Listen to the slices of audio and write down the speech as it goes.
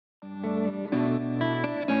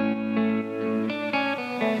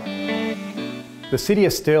The City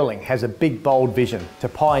of Stirling has a big, bold vision to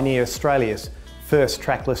pioneer Australia's first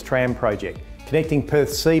trackless tram project, connecting Perth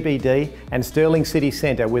CBD and Stirling City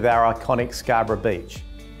Centre with our iconic Scarborough Beach.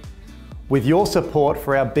 With your support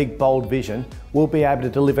for our big, bold vision, we'll be able to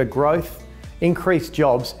deliver growth, increase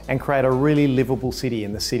jobs and create a really livable city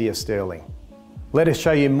in the City of Stirling. Let us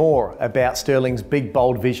show you more about Stirling's big,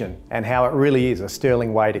 bold vision and how it really is a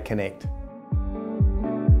Stirling way to connect.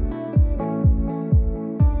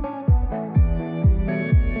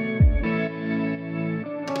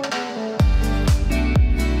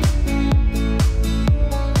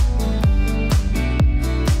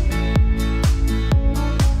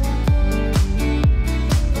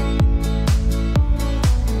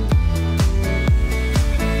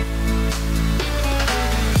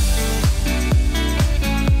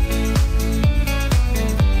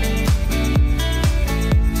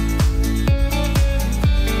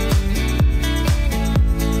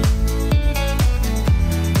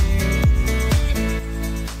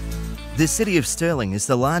 The City of Stirling is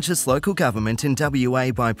the largest local government in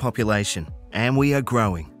WA by population, and we are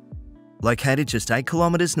growing. Located just 8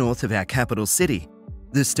 kilometres north of our capital city,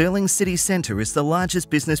 the Stirling City Centre is the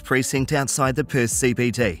largest business precinct outside the Perth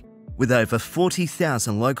CBD, with over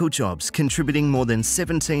 40,000 local jobs contributing more than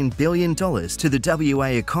 $17 billion to the WA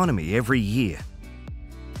economy every year.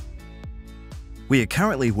 We are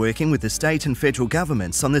currently working with the state and federal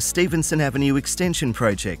governments on the Stevenson Avenue Extension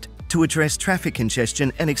project to address traffic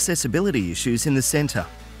congestion and accessibility issues in the centre.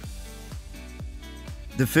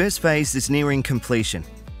 The first phase is nearing completion,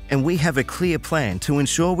 and we have a clear plan to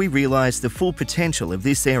ensure we realise the full potential of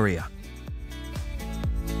this area.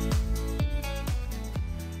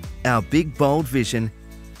 Our big, bold vision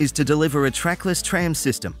is to deliver a trackless tram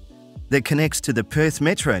system that connects to the Perth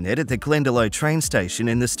Metronet at the Glendalough train station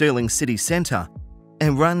in the Stirling City Centre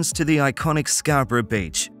and runs to the iconic Scarborough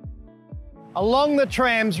Beach. Along the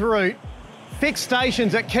tram's route, fixed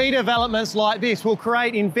stations at key developments like this will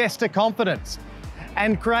create investor confidence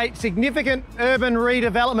and create significant urban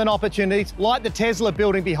redevelopment opportunities like the Tesla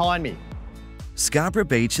building behind me. Scarborough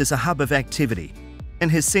Beach is a hub of activity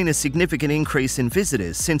and has seen a significant increase in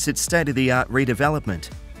visitors since its state-of-the-art redevelopment.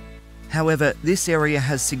 However, this area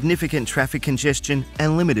has significant traffic congestion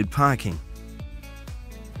and limited parking.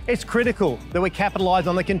 It's critical that we capitalise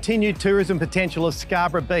on the continued tourism potential of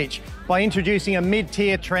Scarborough Beach by introducing a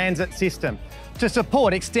mid-tier transit system to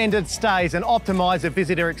support extended stays and optimise the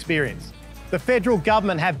visitor experience. The federal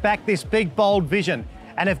government have backed this big, bold vision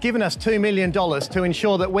and have given us $2 million to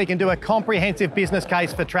ensure that we can do a comprehensive business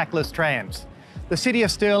case for trackless trams. The City of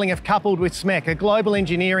Stirling have coupled with SMEC, a global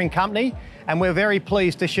engineering company, and we're very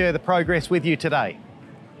pleased to share the progress with you today.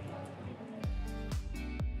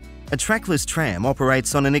 A trackless tram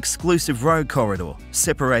operates on an exclusive road corridor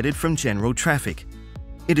separated from general traffic.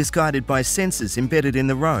 It is guided by sensors embedded in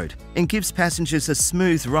the road and gives passengers a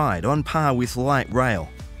smooth ride on par with light rail.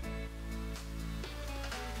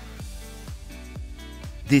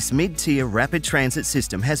 This mid-tier rapid transit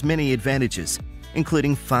system has many advantages,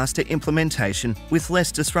 including faster implementation with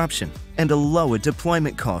less disruption and a lower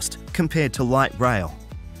deployment cost compared to light rail.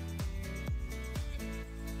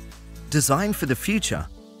 Designed for the future,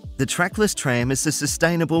 the trackless tram is a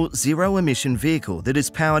sustainable, zero-emission vehicle that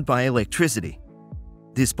is powered by electricity.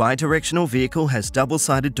 This bi-directional vehicle has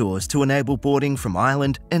double-sided doors to enable boarding from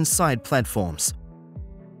island and side platforms.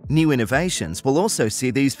 New innovations will also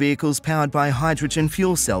see these vehicles powered by hydrogen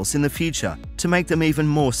fuel cells in the future to make them even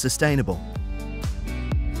more sustainable.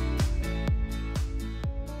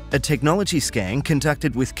 A technology scan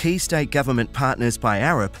conducted with key state government partners by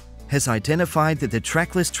Arup has identified that the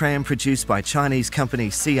trackless tram produced by Chinese company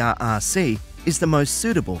CRRC is the most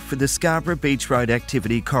suitable for the Scarborough Beach Road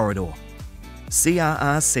activity corridor.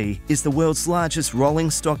 CRRC is the world's largest rolling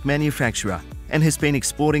stock manufacturer and has been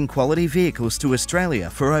exporting quality vehicles to Australia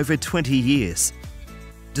for over 20 years.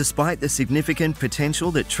 Despite the significant potential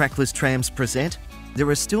that trackless trams present, there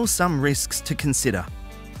are still some risks to consider.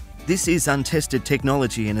 This is untested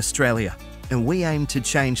technology in Australia, and we aim to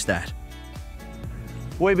change that.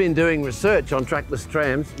 We've been doing research on trackless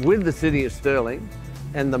trams with the City of Stirling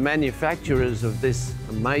and the manufacturers of this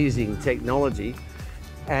amazing technology,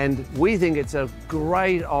 and we think it's a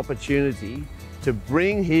great opportunity to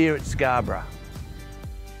bring here at Scarborough.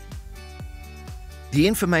 The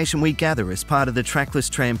information we gather as part of the trackless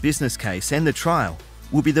tram business case and the trial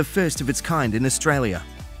will be the first of its kind in Australia,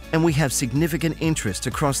 and we have significant interest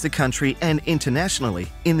across the country and internationally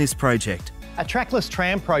in this project. A trackless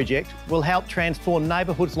tram project will help transform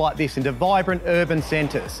neighbourhoods like this into vibrant urban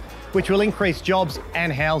centres, which will increase jobs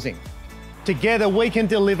and housing. Together we can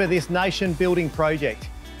deliver this nation-building project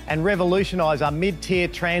and revolutionise our mid-tier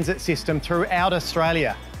transit system throughout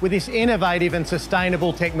Australia with this innovative and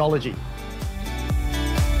sustainable technology.